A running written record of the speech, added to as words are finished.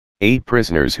8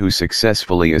 prisoners who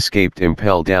successfully escaped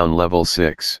Impel Down Level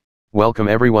 6. Welcome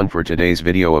everyone for today's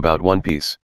video about One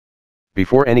Piece.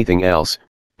 Before anything else,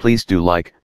 please do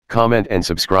like, comment and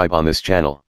subscribe on this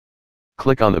channel.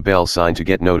 Click on the bell sign to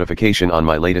get notification on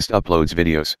my latest uploads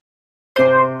videos.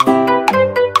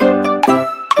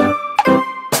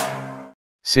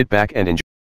 Sit back and enjoy.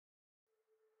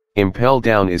 Impel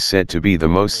Down is said to be the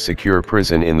most secure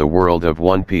prison in the world of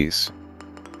One Piece.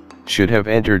 Should have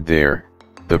entered there,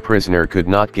 the prisoner could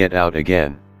not get out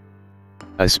again.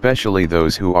 Especially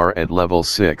those who are at level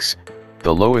 6,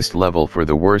 the lowest level for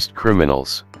the worst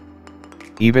criminals.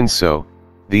 Even so,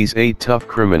 these 8 tough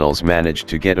criminals managed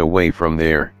to get away from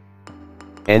there.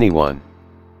 Anyone?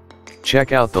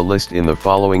 Check out the list in the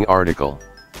following article.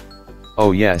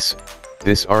 Oh yes,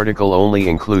 this article only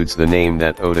includes the name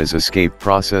that Oda's escape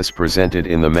process presented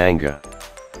in the manga.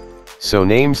 So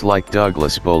names like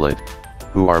Douglas Bullet,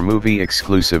 who are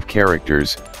movie-exclusive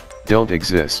characters, don't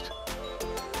exist.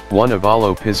 1.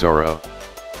 Avalo Pizarro.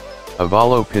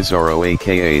 Avalo Pizarro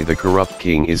aka the Corrupt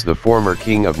King is the former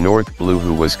king of North Blue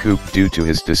who was cooped due to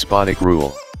his despotic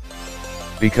rule.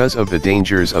 Because of the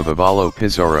dangers of Avalo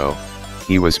Pizarro,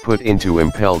 he was put into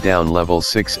Impel Down Level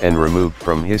 6 and removed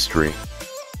from history.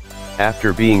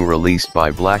 After being released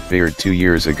by Blackbeard 2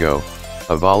 years ago,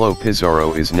 Avalo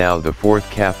Pizarro is now the 4th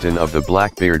captain of the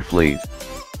Blackbeard fleet.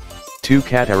 2.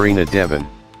 Katarina Devon.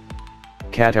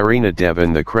 Katarina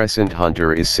Devon the Crescent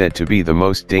Hunter is said to be the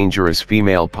most dangerous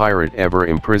female pirate ever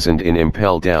imprisoned in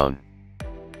Impel Down.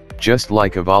 Just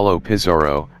like Avalo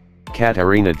Pizarro,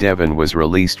 Katarina Devon was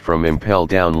released from Impel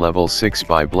Down Level 6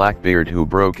 by Blackbeard who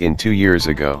broke in 2 years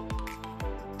ago.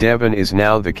 Devon is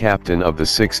now the captain of the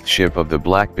 6th ship of the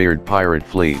Blackbeard pirate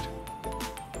fleet.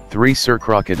 3. Sir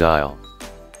Crocodile.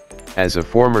 As a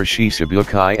former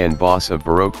Shishibukai and boss of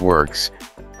Baroque Works,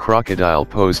 Crocodile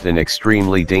posed an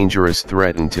extremely dangerous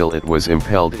threat until it was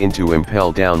impelled into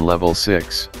Impel Down Level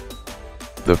 6.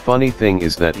 The funny thing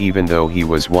is that even though he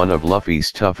was one of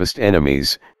Luffy's toughest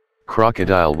enemies,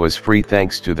 Crocodile was free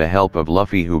thanks to the help of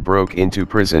Luffy who broke into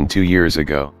prison 2 years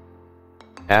ago.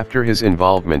 After his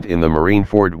involvement in the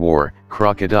Marineford War,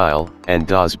 Crocodile and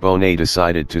Das Bonet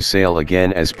decided to sail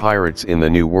again as pirates in the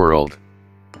New World.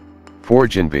 4.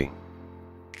 Jinbei.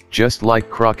 Just like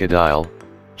Crocodile,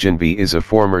 Jinbei is a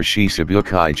former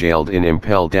Shishibukai jailed in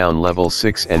Impel Down Level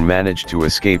 6 and managed to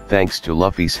escape thanks to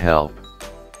Luffy's help.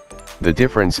 The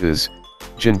difference is,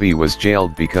 Jinbei was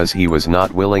jailed because he was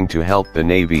not willing to help the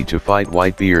Navy to fight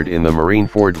Whitebeard in the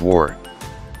Marineford War.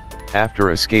 After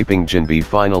escaping, Jinbei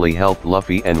finally helped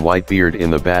Luffy and Whitebeard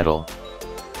in the battle.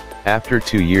 After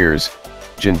 2 years,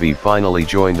 Jinbei finally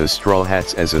joined the Straw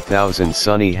Hats as a Thousand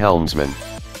Sunny helmsman.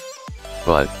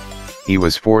 But he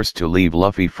was forced to leave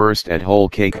Luffy first at Whole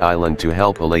Cake Island to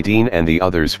help Aladdin and the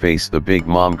others face the Big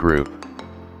Mom group.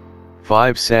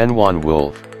 5. San Juan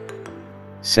Wolf.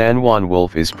 San Juan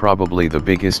Wolf is probably the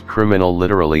biggest criminal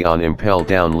literally on Impel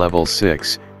Down Level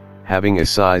 6, having a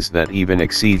size that even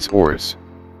exceeds Oars.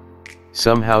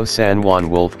 Somehow San Juan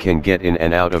Wolf can get in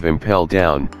and out of Impel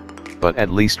Down, but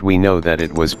at least we know that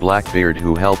it was Blackbeard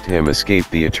who helped him escape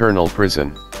the Eternal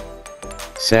Prison.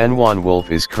 San Juan Wolf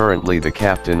is currently the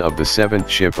captain of the 7th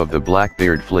ship of the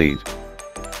Blackbeard fleet.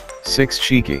 6.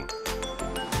 Shiki.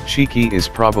 Shiki is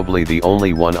probably the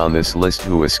only one on this list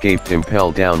who escaped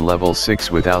Impel Down Level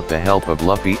 6 without the help of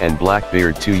Luffy and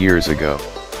Blackbeard 2 years ago.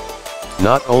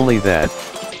 Not only that,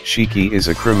 Shiki is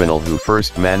a criminal who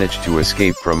first managed to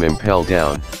escape from Impel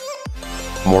Down.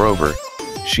 Moreover,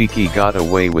 Shiki got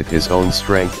away with his own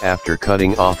strength after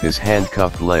cutting off his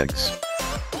handcuffed legs.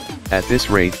 At this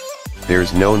rate,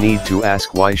 there's no need to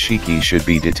ask why Shiki should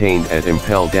be detained at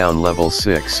Impel Down Level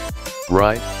 6,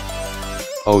 right?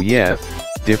 Oh yeah,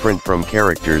 different from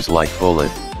characters like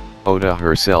Bullet, Oda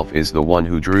herself is the one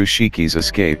who drew Shiki's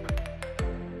escape.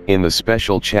 In the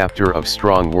special chapter of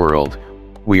Strong World,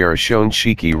 we are shown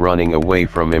Shiki running away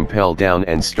from Impel Down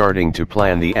and starting to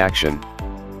plan the action.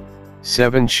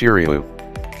 7. Shiryu.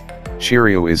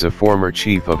 Shiryu is a former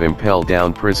chief of Impel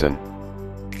Down Prison.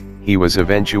 He was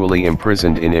eventually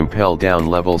imprisoned in Impel Down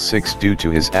Level 6 due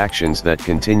to his actions that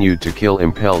continued to kill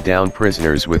Impel Down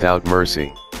prisoners without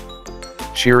mercy.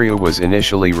 Shiryu was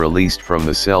initially released from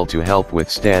the cell to help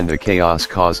withstand the chaos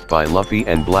caused by Luffy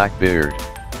and Blackbeard.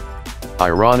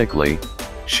 Ironically,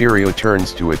 Shiryu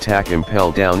turns to attack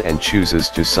Impel Down and chooses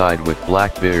to side with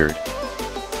Blackbeard.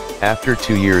 After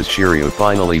 2 years, Shiryu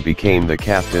finally became the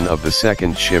captain of the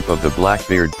 2nd ship of the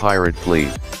Blackbeard pirate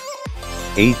fleet.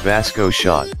 8. Vasco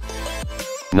Shot.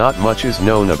 Not much is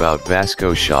known about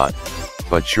Vasco Shot,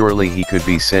 but surely he could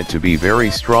be said to be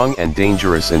very strong and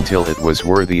dangerous until it was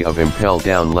worthy of Impel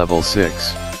Down Level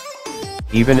 6.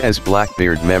 Even as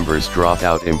Blackbeard members drop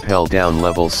out Impel Down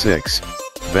Level 6,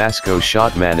 Vasco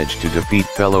Shot managed to defeat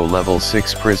fellow Level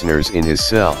 6 prisoners in his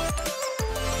cell.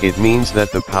 It means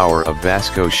that the power of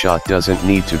Vasco Shot doesn't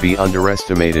need to be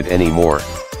underestimated anymore,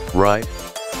 right?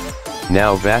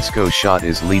 Now Vasco Shot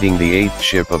is leading the 8th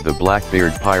ship of the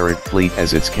Blackbeard pirate fleet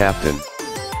as its captain.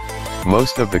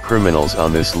 Most of the criminals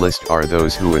on this list are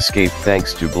those who escaped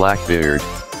thanks to Blackbeard,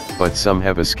 but some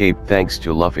have escaped thanks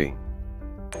to Luffy.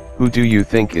 Who do you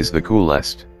think is the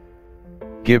coolest?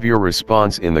 Give your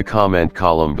response in the comment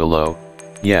column below.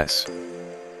 Yes.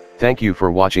 Thank you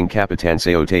for watching Capitan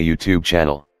Seote YouTube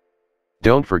channel.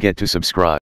 Don't forget to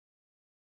subscribe.